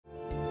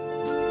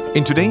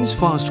In today's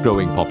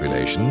fast-growing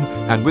population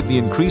and with the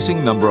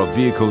increasing number of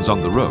vehicles on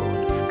the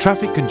road,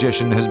 traffic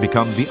congestion has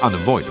become the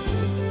unavoidable.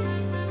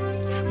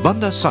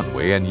 Bandar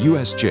Sunway and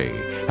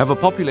USJ have a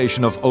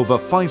population of over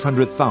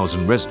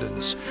 500,000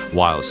 residents,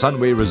 while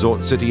Sunway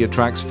Resort City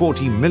attracts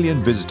 40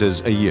 million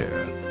visitors a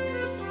year.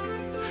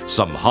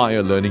 Some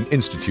higher learning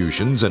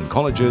institutions and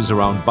colleges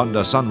around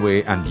Bandar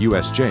Sunway and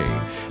USJ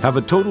have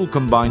a total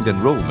combined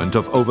enrollment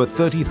of over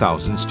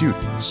 30,000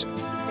 students.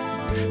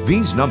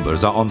 These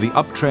numbers are on the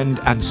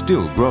uptrend and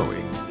still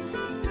growing.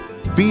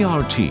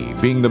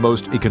 BRT, being the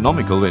most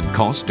economical in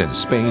cost and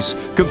space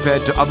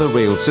compared to other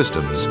rail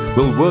systems,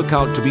 will work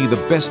out to be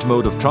the best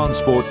mode of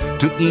transport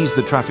to ease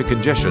the traffic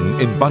congestion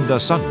in Bandar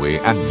Sunway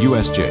and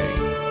USJ.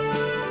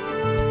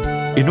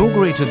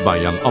 Inaugurated by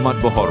Yang Amat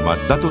Berhormat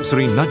Datuk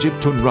Seri Najib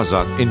Tun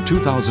Razak in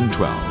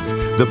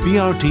 2012, the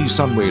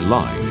BRT-Sunway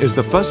line is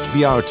the first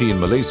BRT in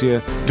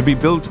Malaysia to be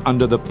built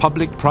under the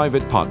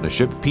Public-Private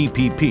Partnership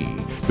PPP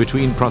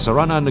between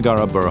Prasarana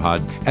Negara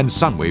Berhad and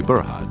Sunway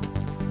Berhad.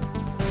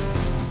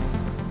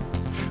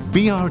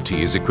 BRT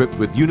is equipped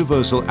with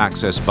universal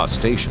access bus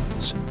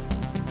stations.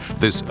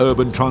 This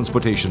urban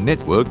transportation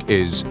network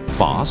is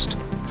fast,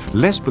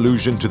 less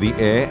pollution to the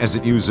air as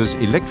it uses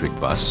electric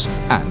bus,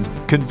 and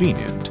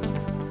convenient.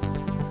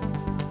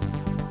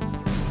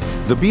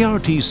 The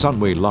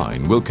BRT-Sunway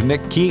line will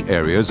connect key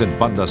areas in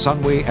Bandar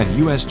Sunway and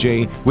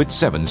USJ with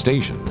 7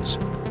 stations.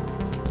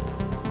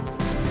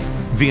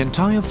 The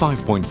entire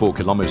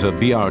 5.4-kilometer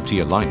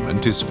BRT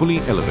alignment is fully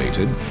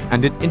elevated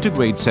and it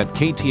integrates at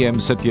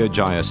KTMB Setia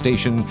Jaya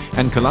station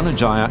and Kelana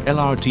Jaya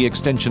LRT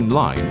extension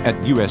line at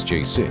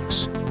USJ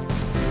 6.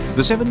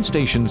 The 7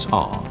 stations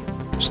are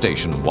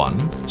Station 1,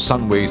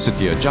 Sunway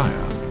Setia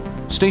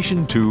Jaya,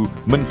 Station 2,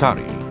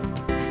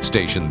 Mentari,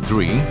 Station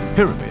 3,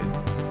 Pyramid,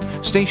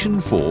 Station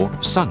 4,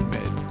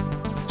 Sunmed,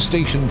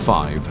 Station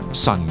 5,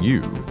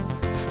 Sun-U,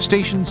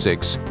 Station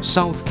 6,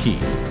 South Quay,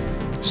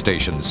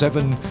 Station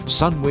 7,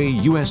 Sunway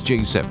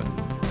USJ 7.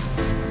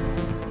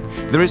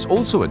 There is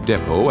also a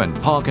depot and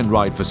park and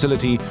ride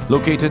facility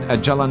located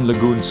at Jalan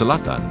Lagoon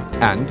Selatan,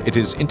 and it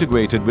is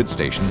integrated with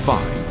Station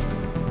 5.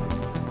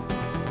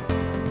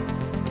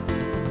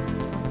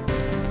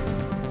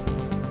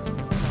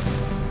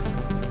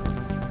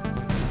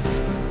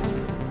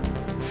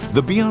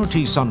 The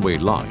BRT-Sunway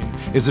line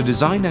is a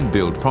design and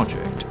build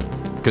project.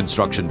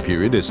 Construction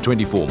period is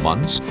 24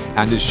 months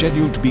and is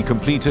scheduled to be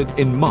completed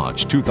in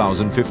March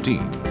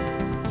 2015.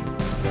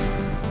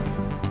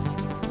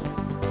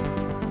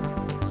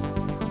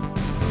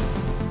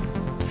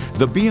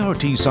 The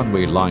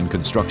BRT-Sunway line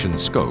construction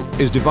scope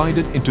is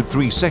divided into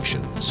 3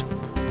 sections.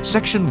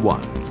 Section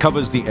 1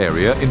 covers the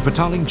area in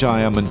Petaling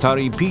Jaya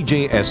Mentari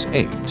PJS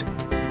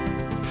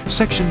 8.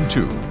 Section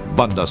 2,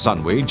 Bandar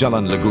Sunway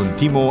Jalan Lagoon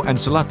Timur and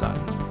Selatan.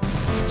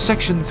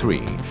 Section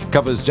 3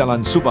 covers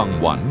Jalan Subang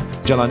 1,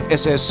 Jalan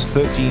SS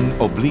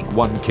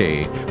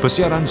 13/1K,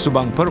 Persiaran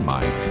Subang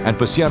Permai and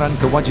Persiaran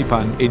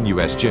Kewajipan in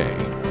USJ.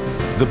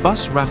 The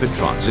Bus Rapid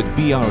Transit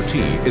BRT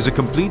is a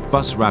complete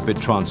bus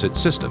rapid transit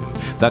system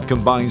that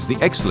combines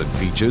the excellent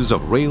features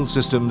of rail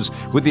systems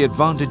with the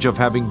advantage of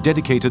having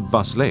dedicated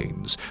bus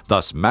lanes,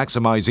 thus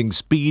maximizing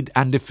speed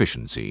and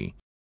efficiency.